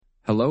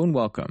Hello and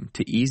welcome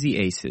to Easy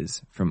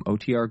Aces from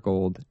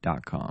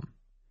OTRGold.com.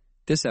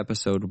 This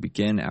episode will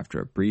begin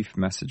after a brief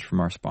message from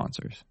our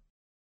sponsors.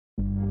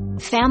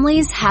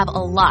 Families have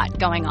a lot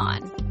going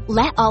on.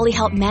 Let Ollie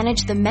help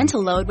manage the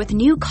mental load with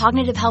new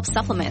cognitive health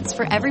supplements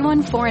for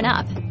everyone 4 and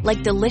up,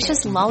 like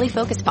delicious Lolly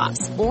Focus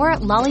Pops or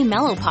Lolly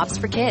Mellow Pops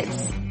for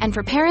kids. And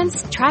for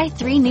parents, try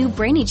 3 new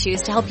Brainy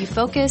Chews to help you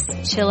focus,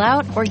 chill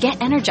out, or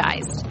get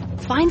energized.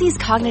 Find these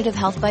cognitive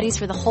health buddies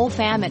for the whole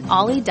fam at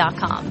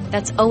ollie.com.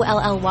 That's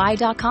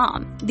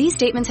OLLY.com. These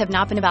statements have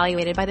not been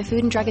evaluated by the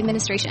Food and Drug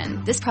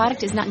Administration. This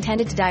product is not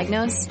intended to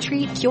diagnose,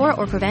 treat, cure,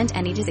 or prevent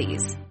any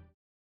disease.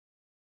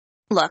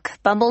 Look,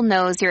 Bumble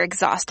knows you're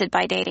exhausted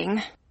by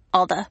dating.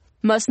 All the,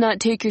 must not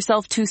take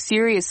yourself too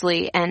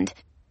seriously, and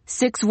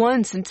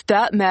 6'1" since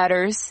that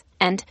matters,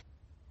 and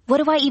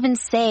what do I even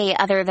say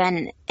other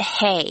than,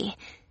 hey?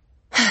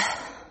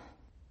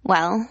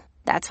 Well,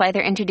 that's why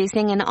they're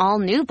introducing an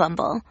all-new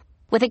Bumble,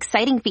 with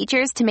exciting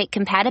features to make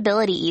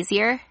compatibility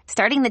easier,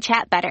 starting the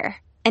chat better,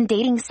 and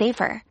dating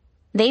safer.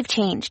 They've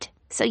changed,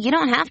 so you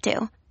don't have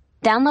to.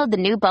 Download the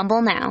new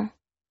Bumble now.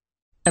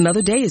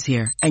 Another day is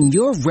here, and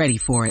you're ready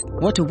for it.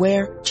 What to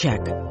wear?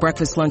 Check.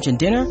 Breakfast, lunch, and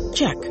dinner?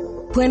 Check.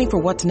 Planning for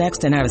what's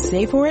next and how to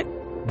save for it?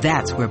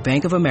 That's where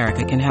Bank of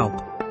America can help.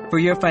 For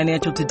your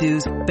financial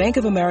to-dos, Bank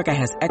of America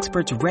has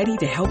experts ready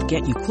to help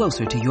get you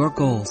closer to your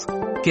goals.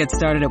 Get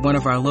started at one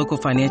of our local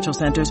financial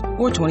centers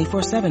or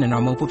 24/7 in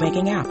our mobile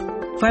banking app.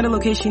 Find a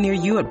location near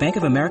you at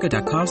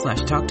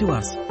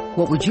bankofamerica.com/talktous.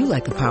 What would you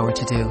like the power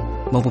to do?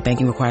 Mobile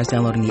banking requires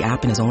downloading the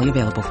app and is only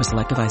available for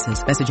select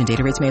devices. Message and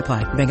data rates may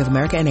apply. Bank of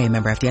America N.A.,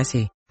 member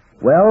FDIC.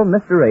 Well,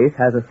 Mr. Race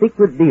has a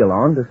secret deal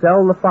on to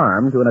sell the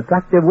farm to an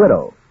attractive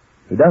widow.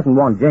 He doesn't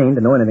want Jane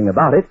to know anything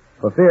about it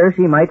for fear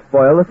she might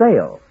spoil the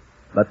sale.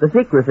 But the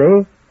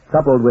secrecy,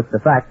 coupled with the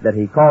fact that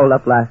he called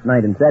up last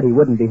night and said he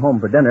wouldn't be home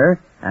for dinner,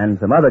 and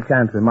some other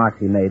chance remarks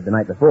he made the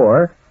night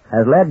before,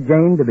 has led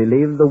Jane to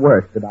believe the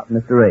worst about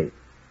Mr. Race.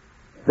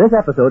 This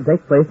episode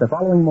takes place the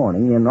following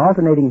morning in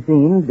alternating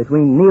scenes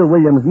between Neil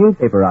Williams'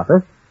 newspaper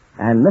office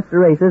and Mr.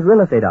 Race's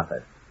real estate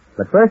office.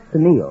 But first to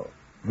Neil.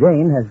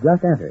 Jane has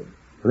just entered.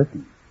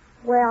 Listen.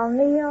 Well,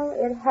 Neil,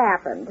 it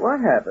happened. What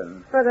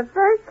happened? For the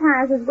first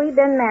time since we've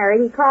been married,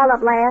 he called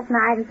up last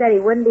night and said he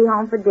wouldn't be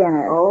home for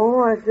dinner.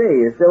 Oh, I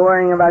see. You're still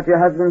worrying about your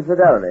husband's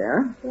fidelity,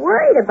 huh?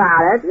 Worried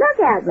about it?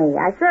 Look at me.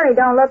 I certainly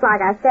don't look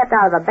like I stepped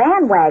out of a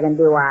bandwagon,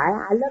 do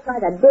I? I look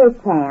like a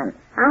dish can.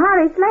 I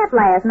hardly slept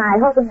last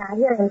night, hoping I'd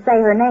hear him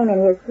say her name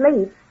in his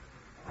sleep.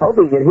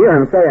 Hoping you'd hear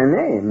him say her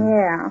name.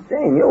 Yeah.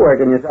 Jane, you're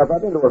working yourself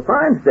up into a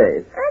fine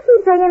state. I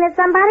keep thinking it's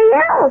somebody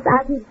else.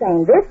 I keep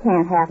saying this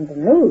can't happen to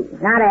me.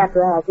 Not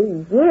after all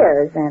these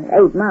years and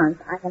 8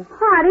 months. I can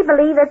hardly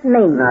believe it's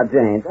me. Now,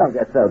 Jane, don't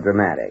get so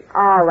dramatic.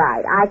 All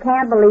right. I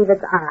can't believe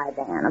it's I,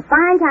 then. A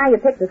fine time you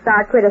picked to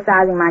start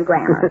criticizing my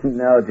grammar.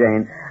 No,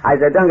 Jane. I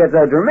said don't get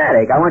so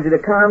dramatic. I want you to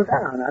calm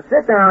down. Now,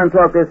 sit down and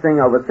talk this thing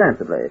over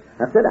sensibly.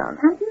 Now, sit down.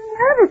 I'm too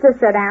nervous to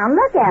sit down.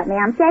 Look at me.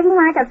 I'm shaking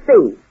like a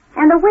thief.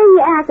 And the way he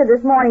acted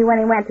this morning when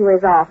he went to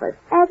his office,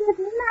 as if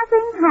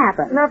nothing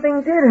happened.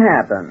 Nothing did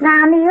happen.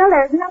 Now, Neil,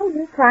 there's no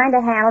use trying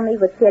to handle me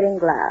with kid and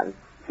gloves.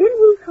 Didn't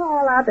he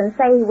call up and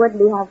say he wouldn't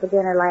be home for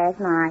dinner last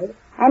night?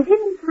 And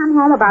didn't he come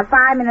home about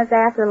 5 minutes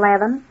after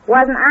 11?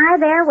 Wasn't I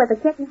there with the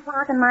kitchen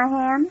clock in my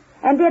hand?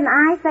 And didn't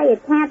I say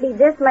it can't be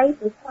this late,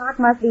 this clock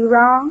must be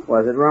wrong?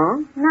 Was it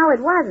wrong? No, it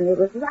wasn't. It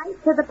was right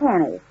to the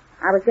penny.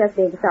 I was just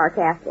being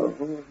sarcastic. Let's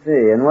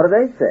see, and what do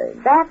they say?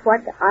 That's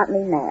what got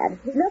me mad.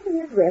 He looked at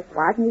his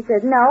wristwatch and he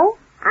said, no,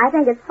 I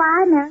think it's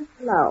 5 minutes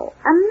slow.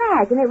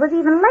 Imagine, it was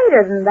even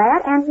later than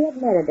that, and he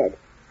admitted it.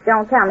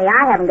 Don't tell me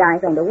I haven't got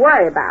anything to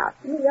worry about.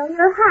 Neil,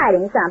 you're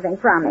hiding something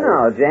from me.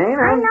 No, Jane,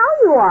 I know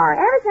you are.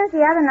 Ever since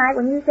the other night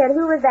when you said,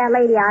 who was that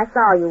lady I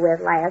saw you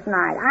with last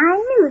night, I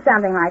knew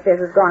something like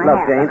this was going to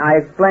happen. Look, Jane, I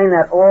explained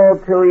that all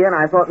to you, and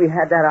I thought we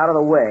had that out of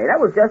the way.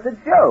 That was just a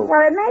joke.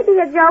 Well, it may be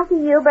a joke to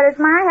you, but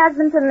it's my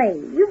husband to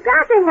me. You've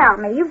got to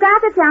help me. You've got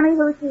to tell me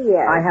who she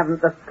is. I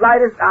haven't the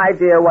slightest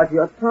idea what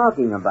you're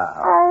talking about.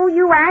 Oh,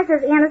 you act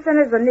as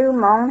innocent as the new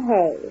mown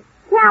hay.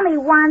 Tell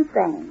me one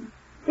thing.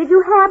 Did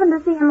you happen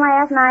to see him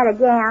last night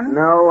again?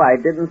 No, I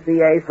didn't see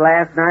Ace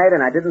last night,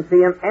 and I didn't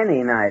see him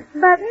any night.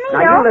 But, Neil...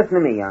 Now, you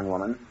listen to me, young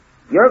woman.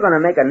 You're going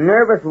to make a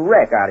nervous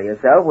wreck out of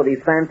yourself with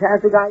these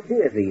fantastic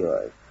ideas of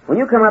yours. When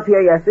you come up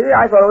here yesterday,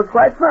 I thought it was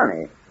quite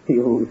funny.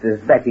 You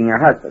suspecting your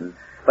husband.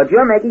 But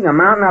you're making a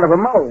mountain out of a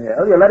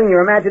molehill. You're letting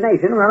your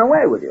imagination run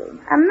away with you.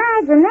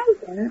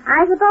 Imagination?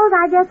 I suppose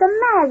I just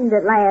imagined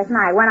it last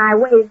night when I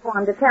waited for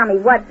him to tell me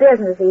what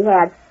business he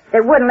had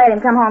that wouldn't let him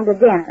come home to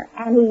dinner.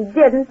 And he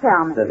didn't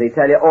tell me. Does he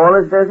tell you all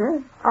his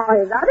business? All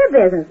his other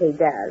business he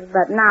does,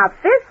 but not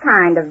this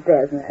kind of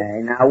business. Hey,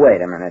 now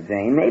wait a minute,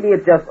 Jane. Maybe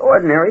it's just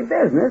ordinary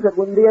business that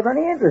wouldn't be of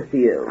any interest to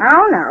you.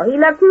 Oh, no. He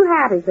looked too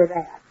happy for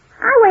that.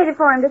 I waited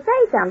for him to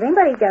say something,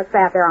 but he just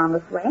sat there on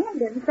the swing and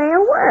didn't say a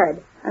word.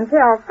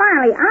 Until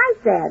finally I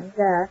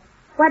said,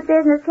 what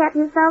business kept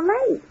you so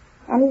late?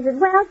 And he said,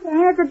 well,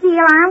 Jane, it's a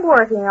deal I'm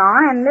working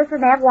on, and Mr.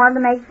 Neff wanted to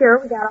make sure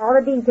we got all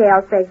the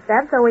details fixed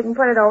up so we can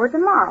put it over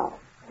tomorrow.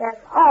 That's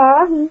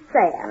all he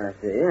said. I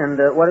see. And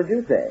what did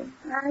you say?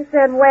 I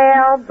said,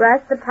 well,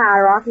 brush the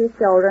powder off your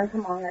shoulder and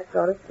come on, let's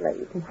go to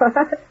sleep.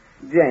 What?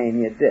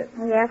 Jane, you did.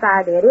 Yes,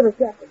 I did. It was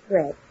just a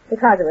trick,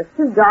 because it was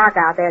too dark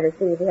out there to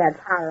see if he had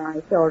powder on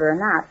his shoulder or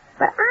not.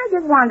 But I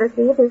just wanted to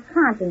see if his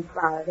conscience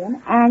bothered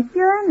him, and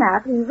sure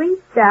enough, he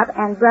reached up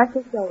and brushed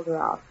his shoulder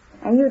off.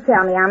 And you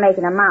tell me I'm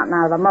making a mountain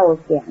out of a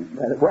moleskin.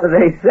 What do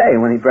they say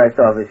when he brushed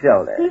off his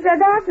shoulder? He said,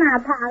 that's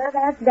not powder,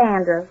 that's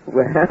dandruff.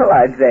 Well,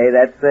 I'd say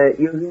that's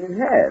using his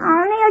head.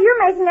 Oh, Neil,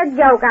 you're making a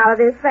joke out of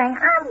this thing.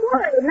 I'm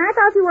worried, and I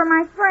thought you were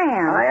my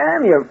friend. I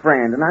am your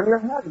friend, and I'm your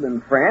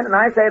husband's friend, and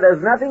I say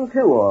there's nothing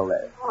to all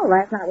this. Oh,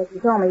 that's not what you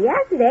told me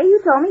yesterday.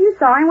 You told me you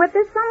saw him with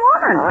this some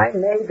woman. I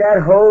made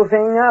that whole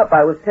thing up.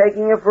 I was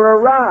taking you for a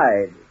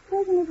ride.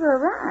 Taking me for a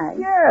ride?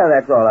 Yeah,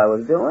 that's all I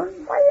was doing.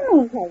 What do you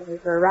mean taking me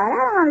for a ride? I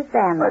don't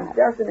understand that. But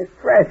just an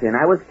expression.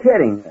 I was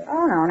kidding.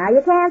 Oh, no, now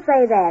you can't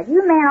say that.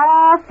 You men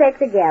all stick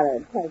together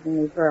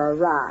taking me for a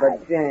ride.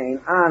 But, Jane,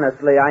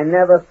 honestly, I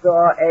never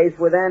saw Ace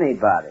with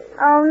anybody.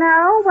 Oh,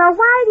 no? Well,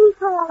 why did he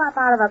call up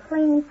out of a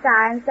clean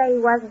sky and say he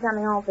wasn't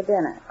coming home for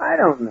dinner? I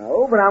don't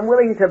know, but I'm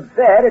willing to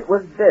bet it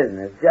was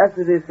business, just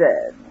as he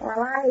said. Well,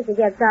 I hate to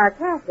get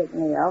sarcastic,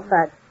 Neil,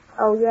 but,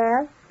 oh,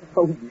 yes?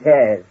 Oh,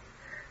 yes.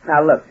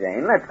 Now, look,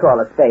 Jane, let's call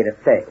a spade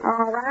a spade.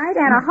 All right,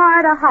 and a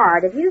heart a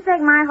heart. If you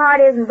think my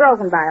heart isn't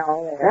broken by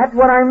all this. That's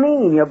what I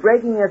mean. You're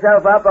breaking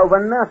yourself up over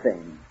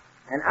nothing.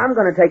 And I'm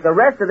going to take the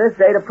rest of this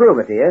day to prove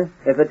it to you,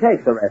 if it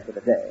takes the rest of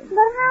the day. But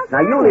how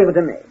Now, you leave it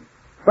to me.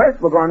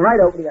 First, we're going right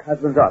over to your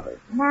husband's office.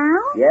 Now?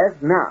 Yes,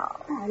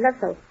 now. Oh, it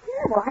looks so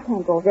terrible. I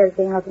can't go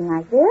visiting looking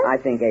like this. I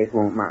think Ace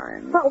won't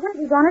mind. But what are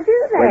you going to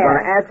do there? We're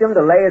going to ask him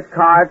to lay his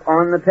cards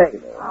on the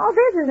table. Oh,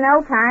 this is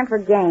no time for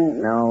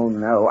games.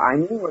 No. I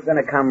mean, we're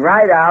going to come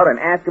right out and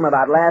ask him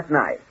about last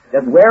night.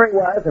 Just where it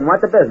was and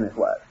what the business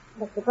was.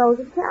 But suppose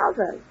he tells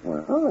us.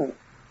 Well,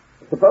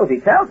 suppose he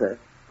tells us.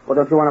 Well,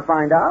 don't you want to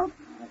find out?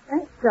 I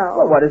think so.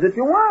 Well, what is it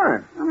you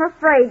want? I'm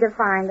afraid to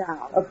find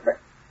out.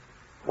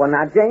 Well,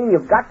 now, Jane,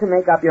 you've got to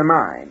make up your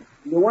mind.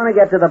 Do you want to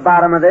get to the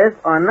bottom of this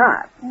or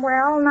not?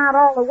 Well, not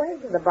all the way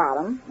to the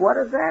bottom. What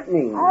does that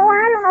mean? Oh,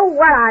 I don't know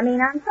what I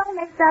mean. I'm so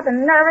mixed up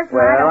and nervous.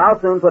 Well, I'll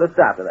soon put a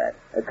stop to that.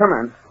 Come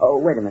on. Oh,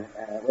 wait a minute.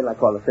 Wait till I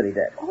call the city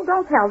desk. Oh,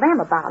 don't tell them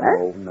about it.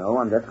 Oh, no,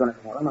 I'm just going to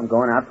tell them I'm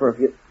going out for a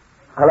few...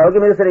 Hello,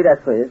 give me the city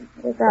desk, please.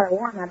 They better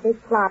want my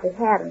big floppy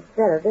hat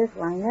instead of this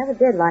one. I never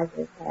did like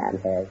this hat.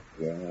 Yes,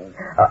 Jane.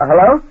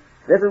 Hello?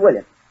 This is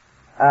William.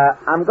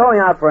 I'm going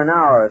out for an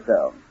hour or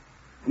so.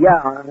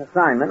 Yeah, on an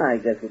assignment, I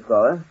guess you'd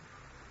call it.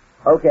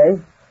 Okay.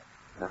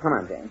 Now, come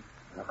on, Jane.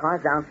 The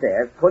car's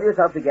downstairs. Pull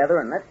yourself together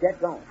and let's get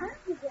going. I'm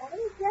together.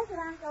 It's just that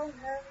I'm so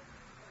nervous.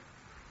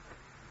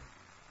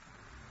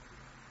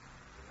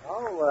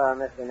 Oh,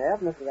 Mr.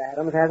 Neff, Mrs.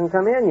 Adams hasn't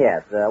come in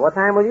yet. What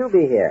time will you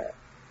be here?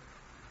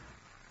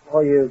 Oh,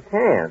 you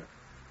can't.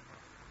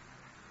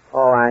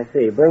 Oh, I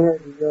see. Bring her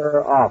to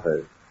your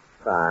office.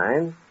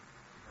 Fine.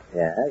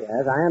 Yes,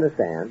 I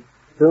understand.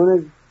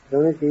 Soon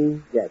as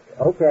she gets here.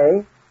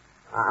 Okay.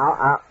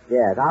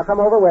 I'll come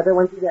over with her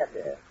when she gets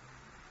here.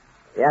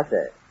 Yes,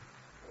 sir.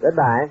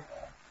 Goodbye.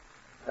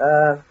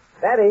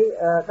 Betty,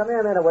 come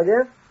here a minute, will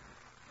you?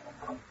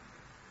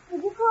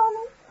 Did you call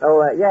me?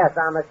 Oh, yes,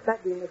 I'm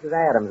expecting Mrs.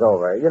 Adams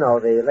over. You know,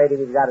 the lady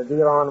we've got a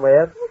deal on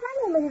with. Yes,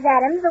 I know Mrs.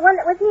 Adams, the one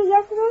that was here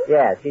yesterday.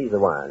 Yeah, she's the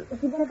one. Is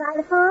she going to buy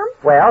the farm?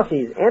 Well,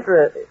 she's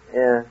interested...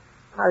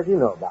 how did you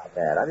know about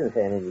that? I didn't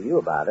say anything to you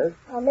about it.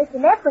 Well, Mr.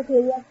 Neff was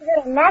here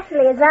yesterday, and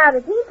naturally, as loud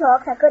as he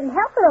talks, I couldn't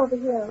help it over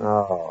here.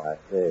 Oh, I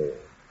see.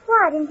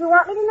 Why, didn't you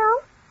want me to know?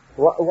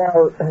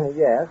 Well,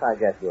 yes, I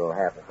guess you'll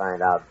have to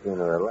find out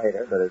sooner or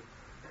later, but it's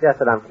just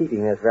that I'm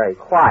keeping this very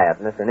quiet.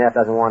 Mr. Neff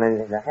doesn't want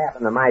anything to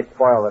happen that might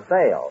spoil the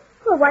sale.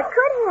 Well, what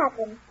could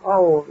happen?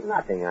 Oh,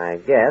 nothing, I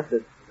guess.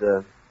 It's,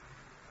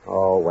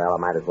 oh, well, I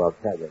might as well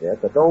tell you this,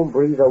 but don't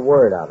breathe a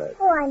word of it.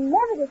 Oh, I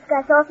never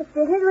discuss office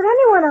business with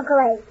anyone, Uncle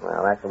Abe.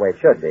 Well, that's the way it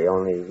should be,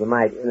 only you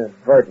might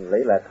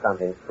inadvertently let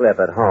something slip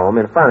at home,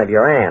 in front of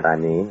your aunt, I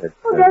mean.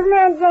 Well, doesn't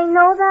Aunt Jane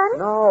know about it?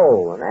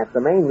 No, and that's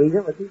the main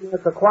reason we're keeping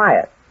it so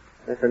quiet.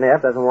 Mr.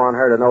 Neff doesn't want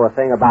her to know a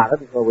thing about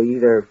it until we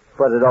either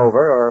put it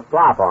over or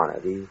flop on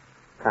it. He's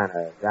kind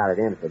of got it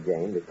in for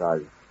Jane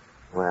because,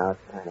 well,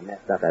 it's kind of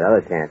messed up that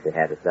other chance he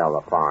had to sell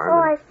the farm. Oh,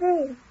 I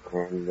see.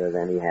 And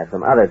then he had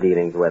some other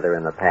dealings with her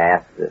in the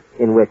past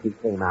in which he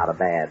came out a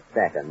bad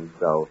second,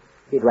 so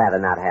he'd rather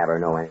not have her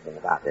know anything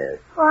about this.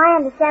 Oh, I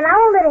understand. I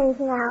won't let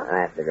anything out.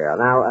 That's the girl.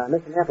 Now,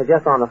 Mr. Neff is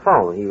just on the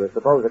phone. He was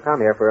supposed to come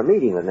here for a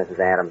meeting with Mrs.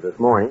 Adams this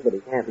morning, but he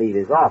can't leave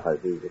his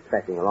office. He's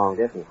expecting a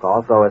long-distance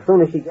call, so as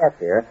soon as she gets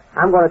here,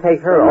 I'm going to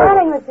take her over.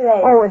 Good morning, Mr.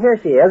 Abe. Oh, here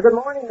she is. Good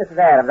morning, Mrs.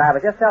 Adams. I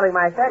was just telling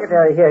my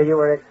secretary here you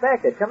were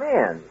expected. Come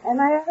in. Am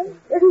I on?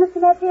 Isn't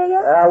Mr. Neff here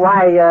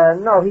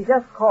yet? No, he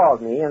just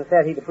called me and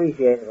said he'd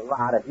appreciate it a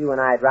lot if you and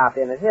I dropped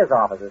in at his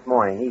office this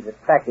morning. He's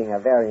expecting a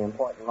very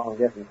important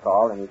long-distance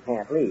call, and he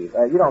can't leave.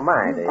 You don't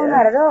mind, do you? Oh,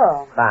 not at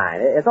all.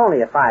 Fine. It's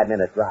only a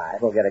 5-minute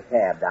drive. We'll get a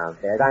cab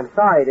downstairs. I'm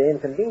sorry to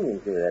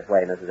inconvenience you this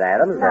way, Mrs.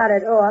 Adams. Not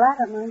at all. I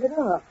don't mind at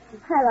all.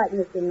 I like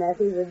Mr. Neff.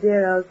 He's a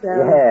dear old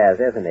fellow. Yes,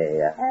 isn't he?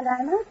 And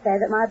I must say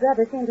that my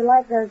brother seemed to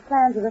like those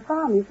plans of the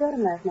farm you showed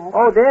him last night.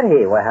 Oh, did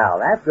he? Well,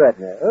 that's good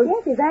news.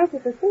 Yes, he's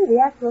anxious to see the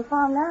actual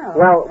farm now.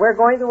 Well, we're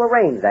going to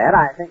arrange that.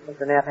 I think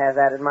Mr. Neff has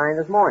that in mind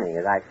this morning,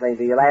 as I explained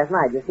to you last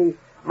night. You see,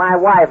 my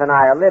wife and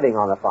I are living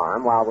on the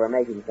farm while we're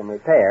making some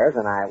repairs,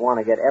 and I want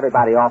to get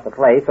everybody off the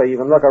place so you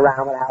can look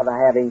around without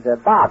having to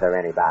bother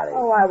anybody.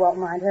 Oh, I won't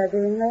mind her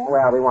doing that.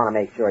 Well, we want to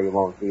make sure you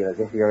won't feel as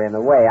if you're in the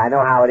way. I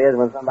know how it is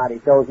when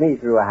somebody shows me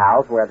through a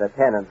house where the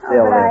tenant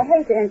still but I lives.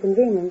 hate to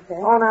inconvenience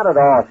her. Oh, not at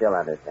all. She'll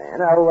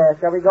understand. Oh,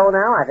 shall we go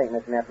now? I think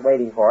Mr. Neff's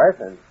waiting for us,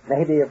 and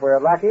maybe if we're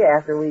lucky,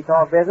 after we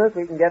talk business,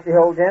 we can get the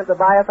old gent to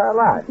buy us our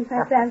lunch.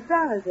 That sounds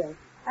promising.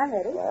 I'm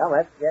ready. Well,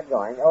 let's get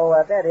going. Oh,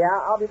 Betty,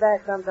 I'll be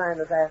back sometime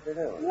this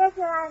afternoon. Yes,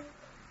 sir,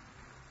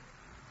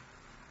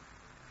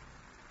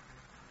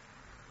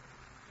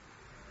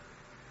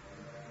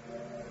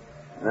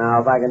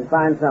 Now, if I can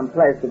find some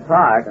place to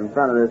park in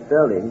front of this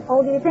building.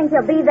 Oh, do you think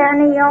he'll be there,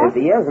 Neil? If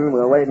he isn't,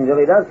 we'll wait until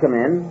he does come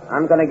in.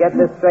 I'm going to get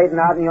this straightened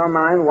out in your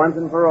mind once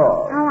and for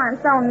all. Oh, I'm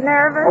so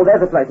nervous. Oh,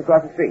 there's a place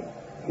across the street.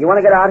 You want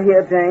to get out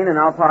here, Jane, and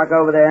I'll park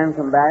over there and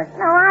come back?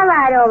 No, I'll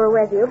ride over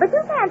with you, but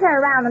you can't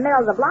turn around the middle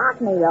of the block,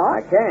 Neil.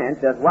 I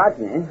can't. Just watch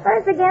me.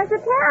 But it's against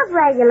the tariff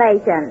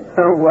regulations.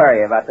 Don't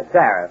worry about the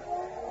tariff.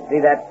 See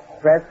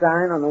that press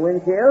sign on the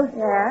windshield?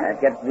 Yeah.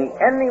 That gets me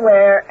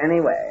anywhere,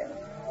 anyway.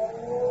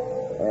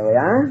 There we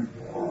are.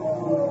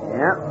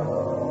 Yep.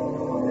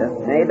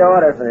 Just made to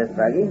order for this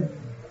buggy.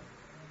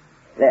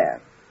 There.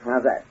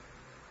 How's that?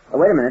 Oh,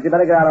 wait a minute. You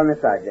better get out on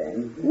this side,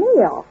 Jane.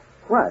 Neil.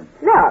 What?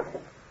 Look.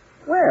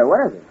 Where?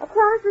 Where is it?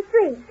 Across the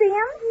street. See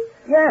him?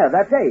 Yeah,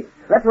 that's Ace.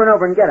 Let's run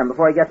over and get him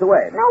before he gets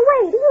away. No,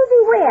 wait. Who's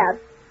he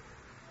with?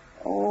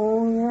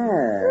 Oh,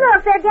 yeah.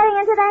 Look, they're getting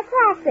into that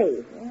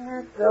taxi.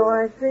 Yeah, so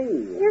I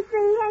see. You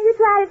see, and you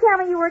tried to tell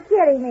me you were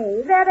kidding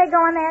me. There they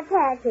go in that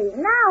taxi.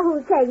 Now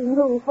who's taking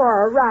who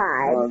for a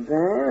ride? Well,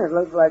 Dan, it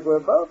looks like we're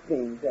both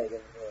being taken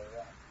for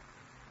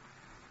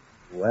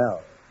a ride.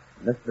 Well,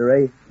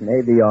 Mr. Ace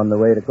may be on the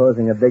way to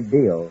closing a big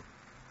deal,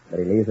 but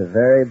he leaves a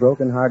very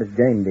broken-hearted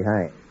Jane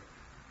behind.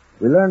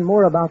 We learn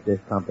more about this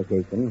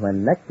complication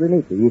when next we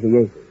meet the Easy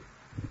Aces.